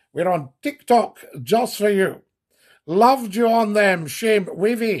on TikTok just for you. Loved you on them. Shame.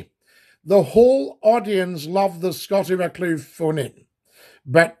 Wavy. The whole audience loved the Scottie McClue phone-in.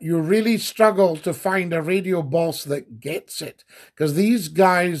 But you really struggle to find a radio boss that gets it. Because these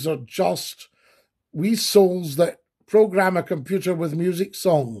guys are just wee souls that program a computer with music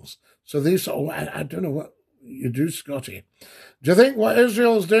songs. So I don't know what you do, Scotty. Do you think what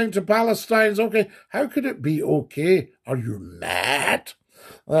Israel's doing to Palestine's okay? How could it be okay? Are you mad?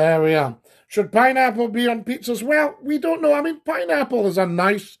 There we are. Should pineapple be on pizzas? Well, we don't know. I mean, pineapple is a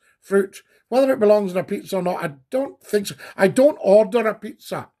nice fruit. Whether it belongs in a pizza or not, I don't think so. I don't order a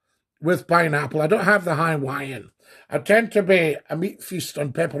pizza with pineapple. I don't have the Hawaiian. I tend to be a meat feast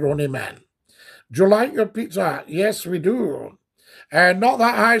on pepperoni man. Do you like your pizza? Yes, we do. Not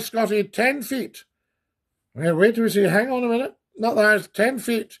that high, Scotty. 10 feet. Wait till we see. Hang on a minute. Not that high. 10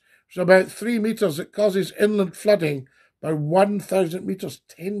 feet. It's about 3 meters. It causes inland flooding by 1,000 meters.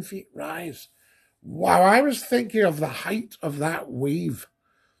 10 feet rise. Wow, I was thinking of the height of that wave.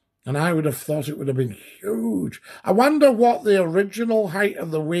 And I would have thought it would have been huge. I wonder what the original height of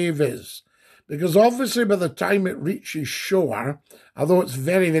the wave is. Because obviously by the time it reaches shore, although it's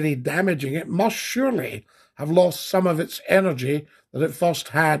very, very damaging, it must surely have lost some of its energy that it first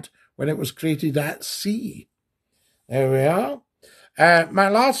had when it was created at sea. There we are. My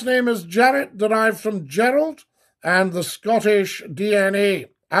last name is Jarrett, derived from Gerald and the Scottish DNA.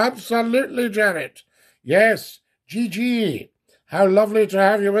 Absolutely, Jarrett. Yes, GG. How lovely to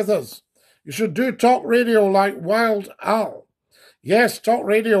have you with us. You should do talk radio like Wild Al. Yes, talk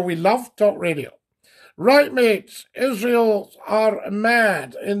radio. We love talk radio. Right, mates. Israel are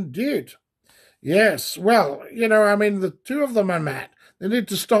mad indeed. Yes, well, the two of them are mad. They need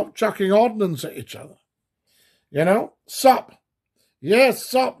to stop chucking ordnance at each other. Sup. Yes,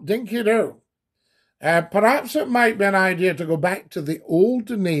 sup, dinky do. Perhaps it might be an idea to go back to the old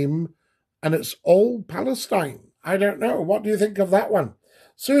name, and it's all Palestine. I don't know. What do you think of that one?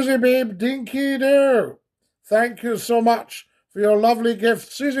 Susie Babe, dinky do. Thank you so much for your lovely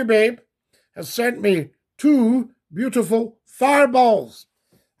gift. Susie Babe has sent me 2 beautiful fireballs.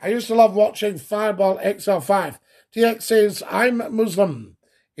 I used to love watching Fireball XL5. TX says, I'm Muslim.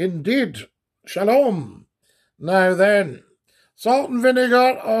 Indeed. Shalom. Now then, salt and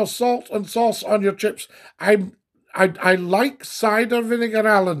vinegar or salt and sauce on your chips. I like cider vinegar,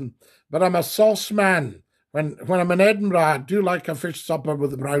 Alan, but I'm a sauce man. When I'm in Edinburgh, I do like a fish supper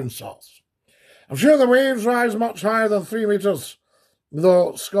with the brown sauce. I'm sure the waves rise much higher than 3 meters,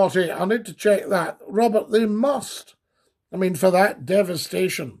 though, Scotty. I need to check that. Robert, they must. For that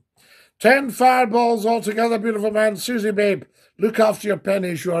devastation. 10 fireballs altogether, beautiful man. Susie Babe, look after your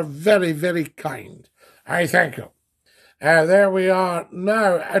pennies. You are very, very kind. I thank you. There we are.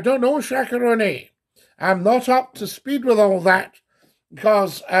 Now, I don't know, Shakaroni. I'm not up to speed with all that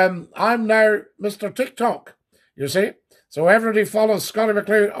because I'm now Mr. TikTok, you see. So everybody follows Scottie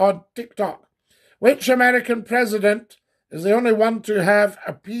McClue on TikTok. Which American president is the only one to have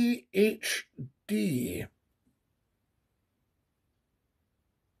a PhD?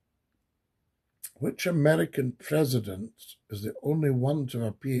 Which American president is the only one to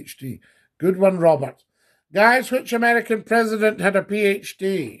have a PhD? Good one, Robert. Guys, which American president had a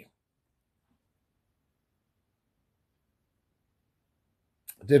PhD?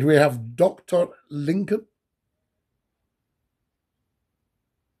 Did we have Dr. Lincoln?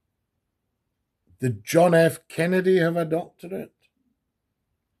 Did John F. Kennedy have a doctorate?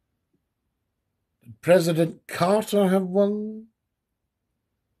 Did President Carter have one?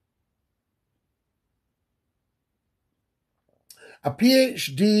 A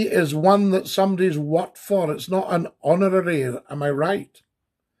PhD is one that somebody's worked for. It's not an honorary, am I right?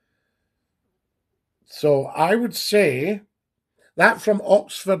 So I would say that from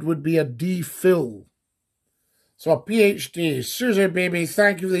Oxford would be a D.Phil. So a PhD. Susie, baby,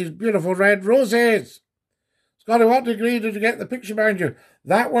 thank you for these beautiful red roses. Scotty, what degree did you get the picture behind you?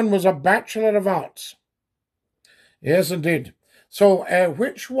 That one was a Bachelor of Arts. Yes, indeed. So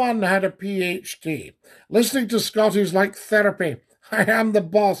which one had a PhD? Listening to Scotty's like therapy. I am the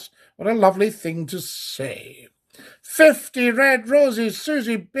boss. What a lovely thing to say. 50 red roses,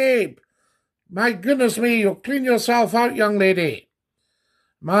 Susie, babe. My goodness me, you'll clean yourself out, young lady.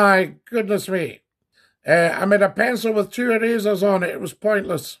 My goodness me. I made a pencil with 2 erasers on it. It was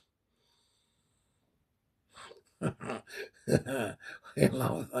pointless. I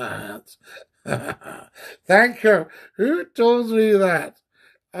love that. Thank you. Who told me that?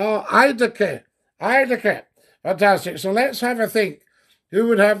 Oh, Eideke. Fantastic. So let's have a think. Who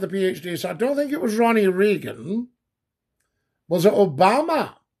would have the PhD? So I don't think it was Ronnie Reagan. Was it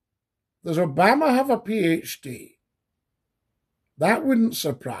Obama? Does Obama have a PhD? That wouldn't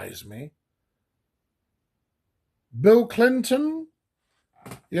surprise me. Bill Clinton,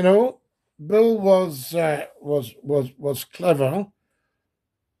 you know, Bill was clever.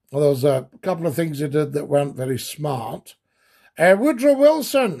 Well, there was a couple of things he did that weren't very smart. Woodrow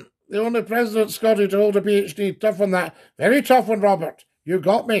Wilson, the only president, Scotty, to hold a PhD. Tough one, that. Very tough one, Robert. You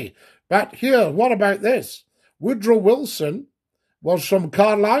got me. But here, what about this? Woodrow Wilson was from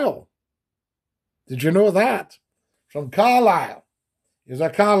Carlisle. Did you know that? From Carlisle. He's a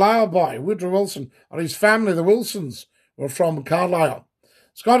Carlisle boy, Woodrow Wilson, or his family, the Wilsons, were from Carlisle.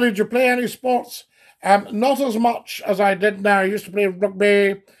 Scotty, did you play any sports? Not as much as I did now. I used to play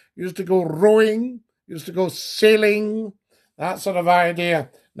rugby, used to go rowing, used to go sailing, that sort of idea.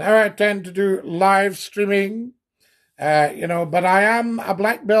 Now I tend to do live streaming, but I am a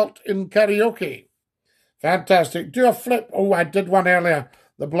black belt in karaoke. Fantastic. Do a flip. Oh, I did one earlier.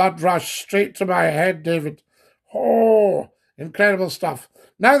 The blood rushed straight to my head, David. Oh, incredible stuff.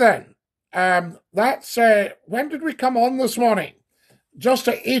 Now then, that's when did we come on this morning? Just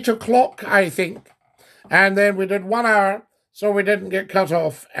at 8 o'clock, I think. And then we did 1 hour, so we didn't get cut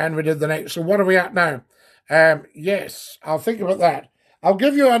off, and we did the next. So what are we at now? Yes, I'll think about that. I'll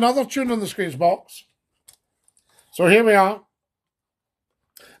give you another tune on the squeeze box. So here we are.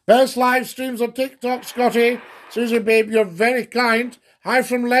 Best live streams on TikTok, Scotty. Susie, babe, you're very kind. Hi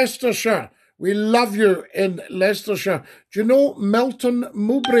from Leicestershire. We love you in Leicestershire. Do you know Melton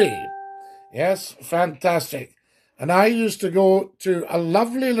Mowbray? Yes, fantastic. And I used to go to a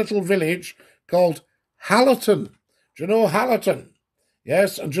lovely little village called Hallerton. Do you know Hallerton?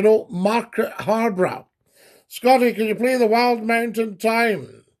 Yes, and do you know Market Harborough? Scotty, can you play the Wild Mountain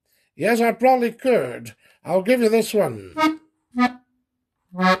Time? Yes, I probably could. I'll give you this one.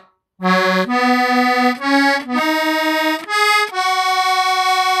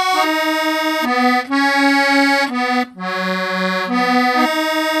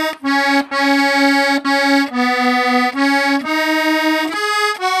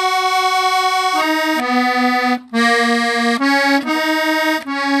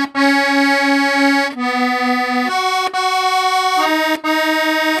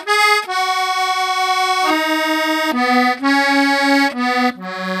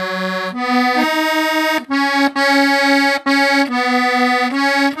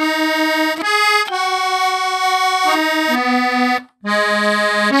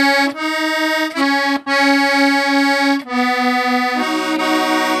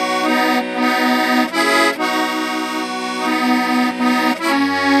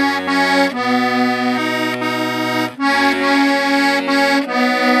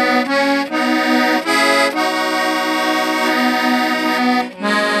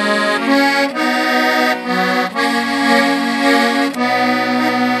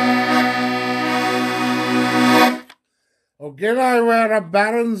 Again I wear a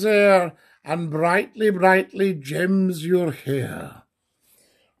baron's air, and brightly, brightly gems your hair.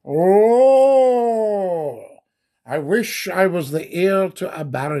 Oh, I wish I was the heir to a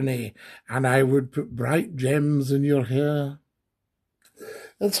barony, and I would put bright gems in your hair.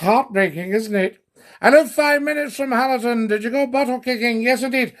 It's heartbreaking, isn't it? I live 5 minutes from Hallerton. Did you go bottle kicking? Yes,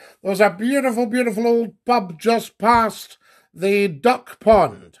 indeed. There was a beautiful, beautiful old pub just past the duck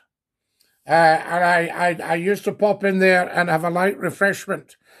pond. And I used to pop in there and have a light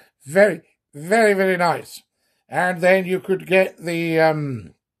refreshment. Very, very, very nice. And then you could get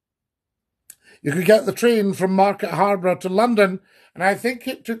the train from Market Harborough to London, and I think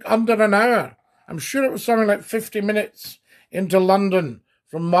it took under an hour. I'm sure it was something like 50 minutes into London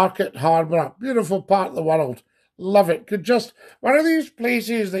from Market Harborough. Beautiful part of the world. Love it. One of these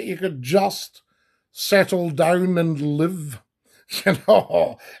places that you could just settle down and live. You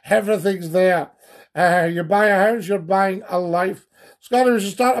know, everything's there. You buy a house, you're buying a life. Scotty, we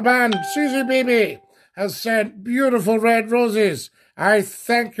should start a band. Susie Baby has sent beautiful red roses. I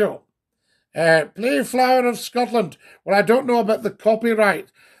thank you. Play Flower of Scotland. Well, I don't know about the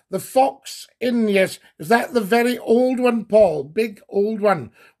copyright. The Fox Inn, yes. Is that the very old one, Paul? Big old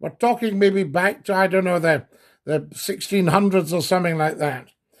one. We're talking maybe back to, I don't know, the 1600s or something like that.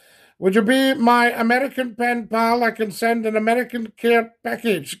 Would you be my American pen pal? I can send an American care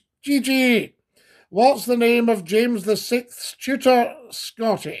package. GG. What's the name of James VI's tutor,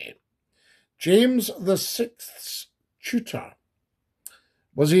 Scotty? James VI's tutor.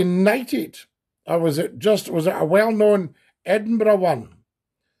 Was he knighted? Or was it a well-known Edinburgh one?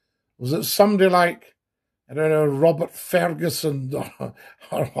 Was it somebody like, I don't know, Robert Ferguson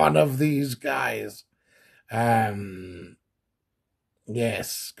or one of these guys?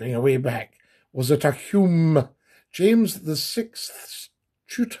 Yes, going way back. Was it a Hume? James VI's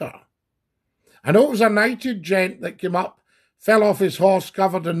tutor. I know it was a knighted gent that came up, fell off his horse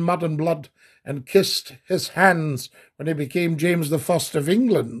covered in mud and blood, and kissed his hands when he became James I of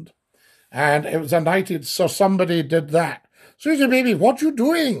England. And it was a knighted, so somebody did that. Susie baby, what you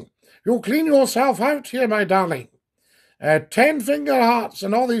doing? You'll clean yourself out here, my darling. 10-finger hearts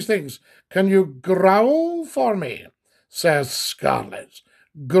and all these things. Can you growl for me? Says Scarlett.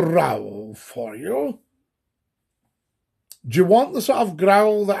 Growl for you? Do you want the sort of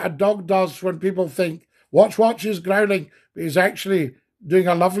growl that a dog does when people think, watch, he's growling, but he's actually doing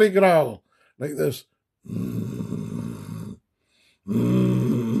a lovely growl, like this.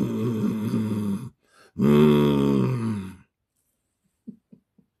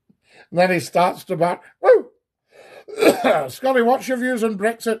 And then he starts to bark. Woo! Scully, what's your views on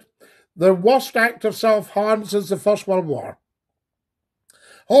Brexit? The worst act of self-harm since the First World War.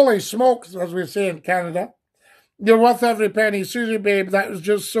 Holy smokes, as we say in Canada. You're worth every penny. Susie, babe, that was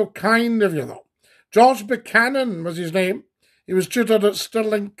just so kind of you, though. George Buchanan was his name. He was tutored at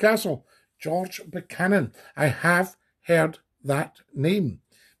Stirling Castle. George Buchanan. I have heard that name,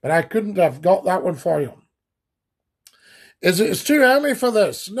 but I couldn't have got that one for you. It's too early for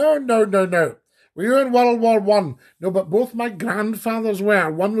this? No. Were you in World War I? No, but both my grandfathers were.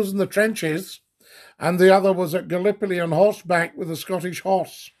 One was in the trenches, and the other was at Gallipoli on horseback with a Scottish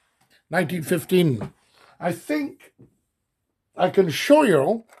horse. 1915. I think I can show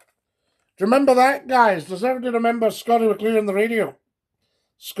you. Do you remember that, guys? Does everybody remember Scotty McClure on the radio?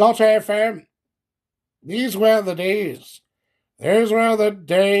 Scott FM. These were the days. These were the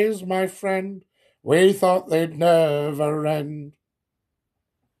days, my friend. We thought they'd never end.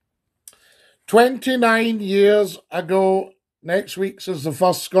 29 years ago, next week, since the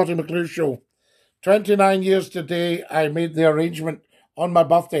first Scotty McClure show. 29 years today, I made the arrangement on my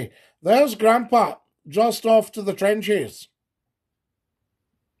birthday. There's Grandpa, just off to the trenches,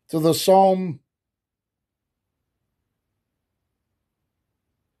 to the Somme.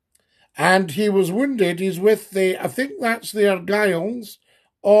 And he was wounded. He's with I think that's the Argylls,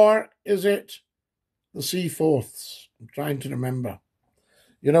 or is it the Seaforths? I'm trying to remember.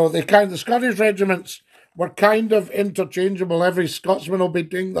 You know, the Scottish regiments were kind of interchangeable. Every Scotsman will be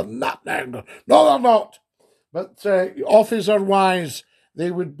doing the nut now. No, they're not. But officer-wise,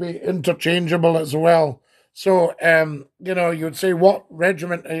 they would be interchangeable as well. So, you know, you would say, what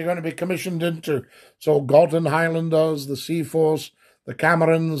regiment are you going to be commissioned into? So, Gordon Highlanders, the Seaforths, the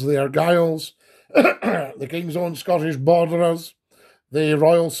Camerons, the Argylls, the King's Own Scottish Borderers, the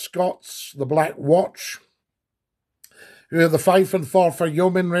Royal Scots, the Black Watch, the Fife and Forfar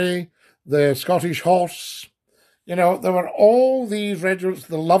Yeomanry, the Scottish Horse. You know, there were all these regiments,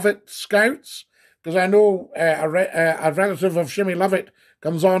 the Lovett Scouts, because I know a relative of Shimmy Lovett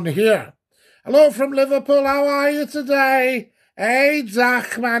comes on here. Hello from Liverpool, how are you today? Hey, Zach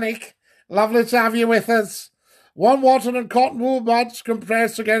Manick, lovely to have you with us. One water and cotton wool buds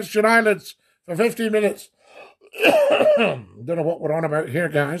compressed against your eyelids for 15 minutes. Don't know what we're on about here,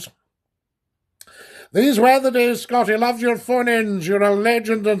 guys. These were the days, Scotty. Loved your phone-ins. You're a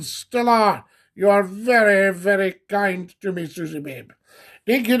legend and still are. You are very, very kind to me, Susie babe.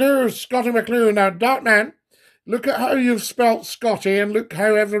 Dinky-doo, Scotty McClure. Now, Darkman, look at how you've spelt Scotty and look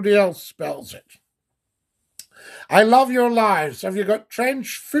how everybody else spells it. I love your lives. Have you got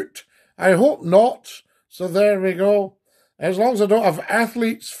trench foot? I hope not. So there we go. As long as I don't have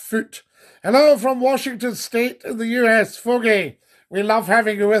athlete's foot. Hello from Washington State in the US, Fogey. We love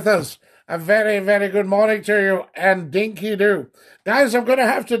having you with us. A very, very good morning to you, and dinky-doo. Guys, I'm going to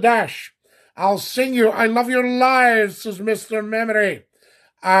have to dash. I'll sing you I Love Your Lies, says Mr. Memory.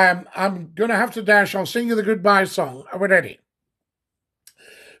 I'm going to have to dash. I'll sing you the goodbye song. Are we ready?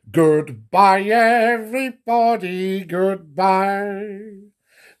 Goodbye, everybody, goodbye.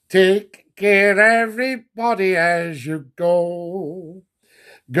 Take care, everybody, as you go.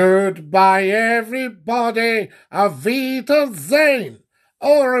 Goodbye, everybody. Auf Wiedersehen.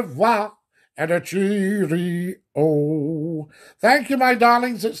 Au revoir. And a cheerio. Thank you, my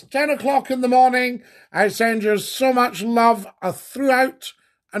darlings. It's 10 o'clock in the morning. I send you so much love throughout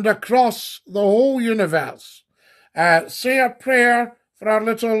and across the whole universe. Say a prayer for our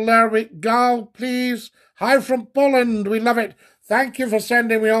little Lerwick gal, please. Hi from Poland. We love it. Thank you for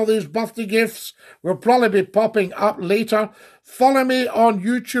sending me all these birthday gifts. We'll probably be popping up later. Follow me on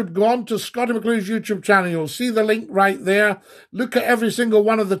YouTube. Go on to Scottie McClue's YouTube channel. You'll see the link right there. Look at every single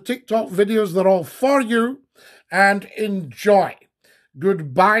one of the TikTok videos. They're all for you. And enjoy.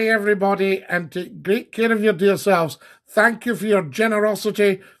 Goodbye, everybody, and take great care of your dear selves. Thank you for your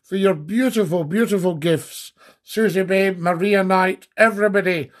generosity, for your beautiful, beautiful gifts. Susie Babe, Maria Knight,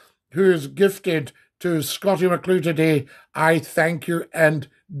 everybody who's gifted to Scottie McClue today, I thank you and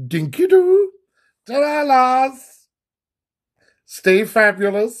dinky-doo. Ta-da, lads. Stay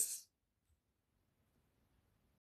fabulous.